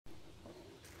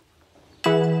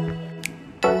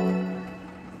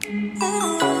Good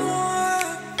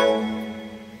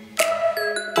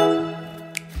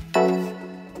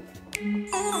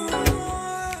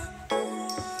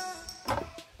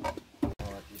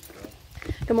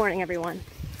morning, everyone.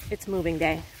 It's moving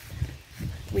day.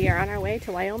 We are on our way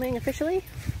to Wyoming officially,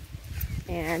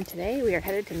 and today we are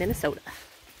headed to Minnesota.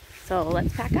 So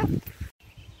let's pack up.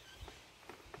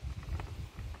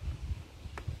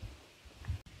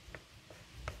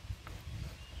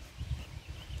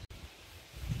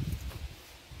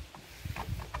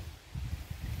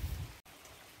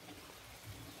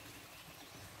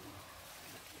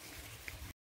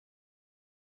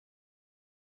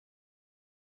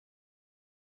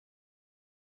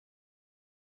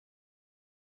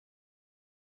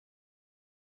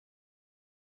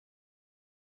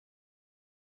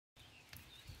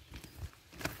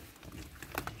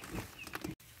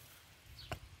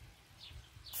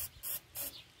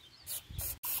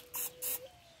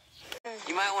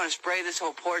 You might want to spray this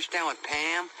whole porch down with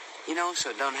Pam, you know, so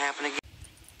it don't happen again.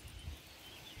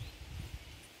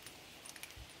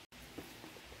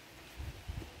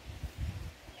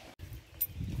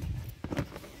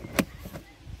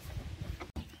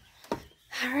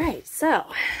 All right, so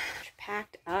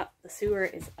packed up. The sewer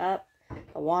is up.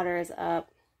 The water is up.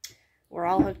 We're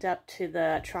all hooked up to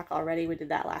the truck already. We did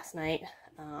that last night.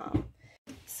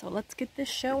 So let's get this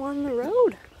show on the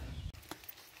road.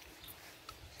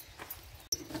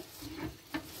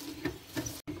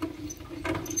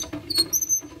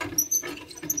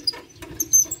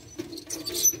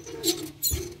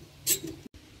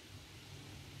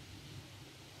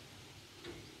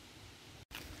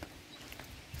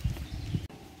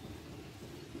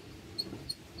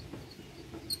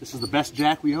 This is the best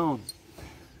jack we own.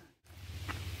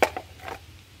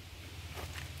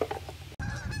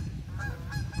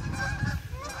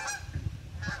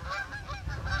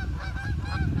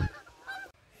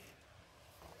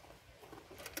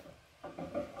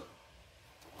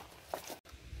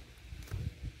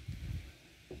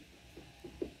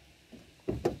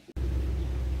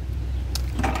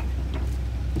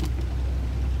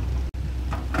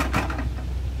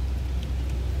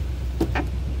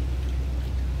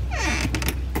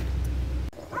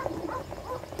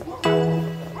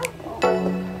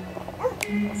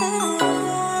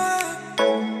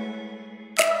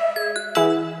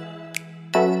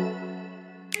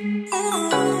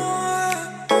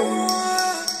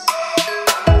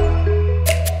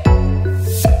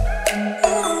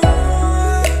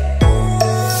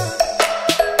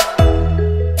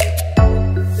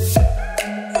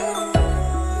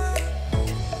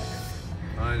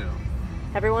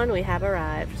 Everyone, we have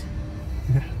arrived.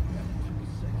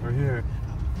 We're here.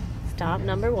 Stop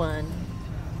number 1.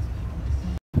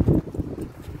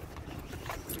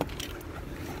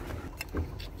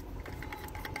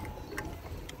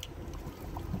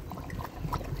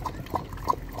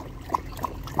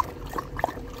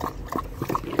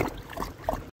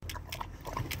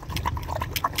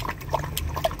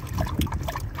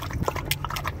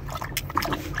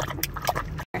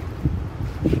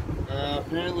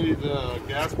 Apparently the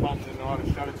gas pump didn't know how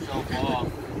to shut itself off.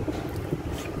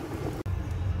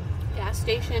 Gas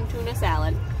station tuna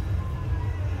salad.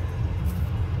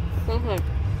 Mm-hmm.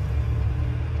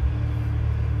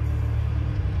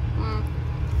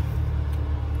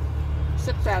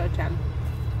 6 out of 10.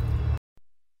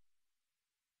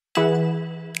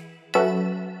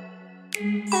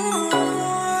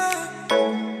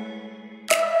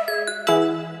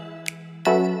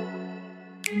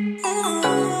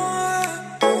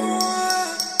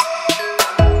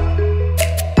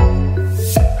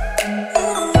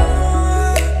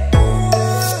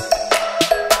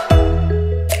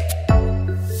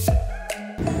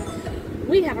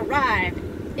 We have arrived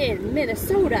in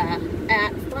Minnesota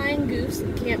at Flying Goose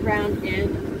Campground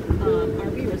and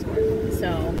RV Resort.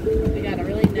 So we got a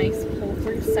really nice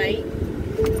pull-through site,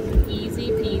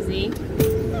 easy peasy.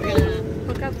 We're gonna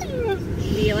hook up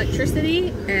the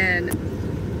electricity and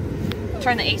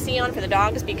turn the AC on for the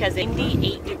dogs because it's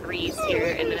 98 degrees here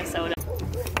in Minnesota.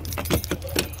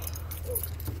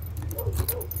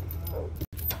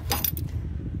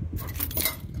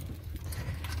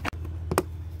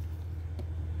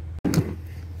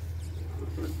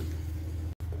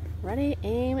 Ready,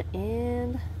 aim,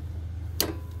 and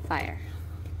fire.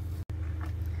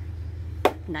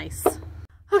 Nice.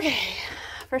 Okay,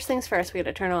 first things first, we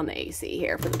gotta turn on the AC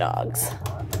here for the dogs.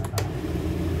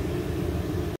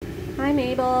 Hi,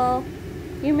 Mabel.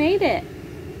 You made it.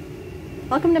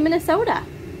 Welcome to Minnesota.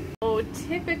 So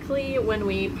typically when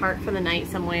we park for the night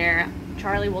somewhere,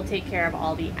 Charlie will take care of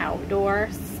all the outdoor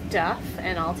stuff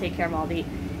and I'll take care of all the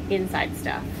inside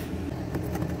stuff.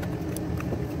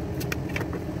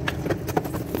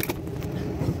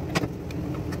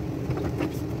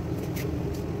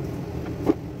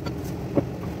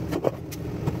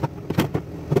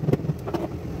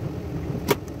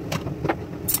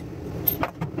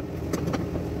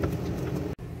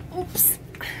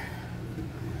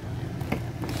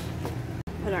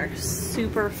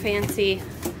 super fancy,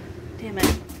 damn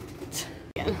it,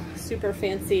 again, super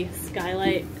fancy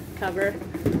skylight cover.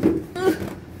 Ugh.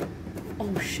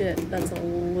 Oh shit, that's a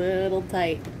little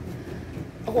tight.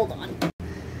 Hold on.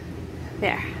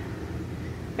 There.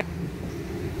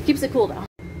 Keeps it cool though.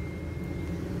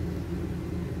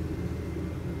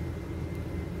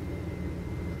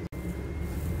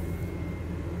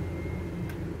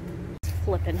 It's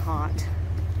flippin' hot.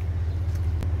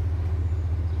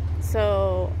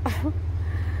 So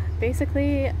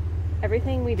basically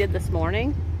everything we did this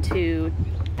morning to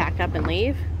pack up and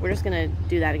leave, we're just gonna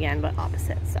do that again but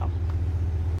opposite. So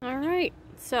all right,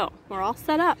 so we're all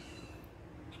set up,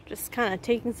 just kind of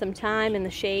taking some time in the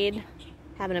shade,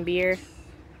 having a beer,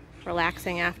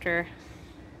 relaxing after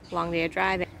a long day of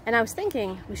driving. And I was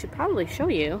thinking we should probably show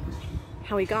you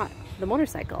how we got the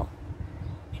motorcycle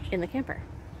in the camper.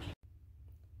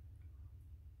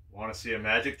 Want to see a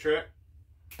magic trick?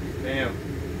 Bam.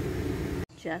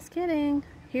 Just kidding.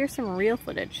 Here's some real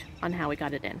footage on how we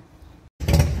got it in.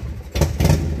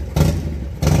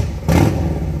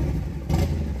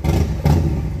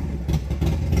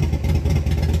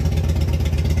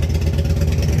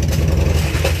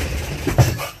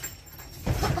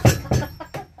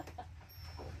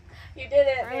 You did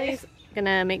it. Charlie's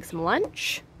gonna make some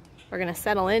lunch. We're gonna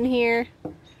settle in here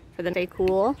for the day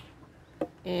cool.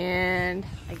 And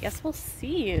I guess we'll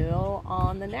see you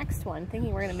on the next one.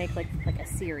 Thinking we're gonna make like a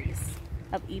series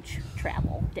of each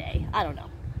travel day. I don't know.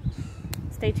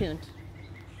 Stay tuned.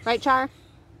 Right, Char?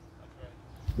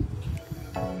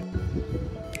 Okay.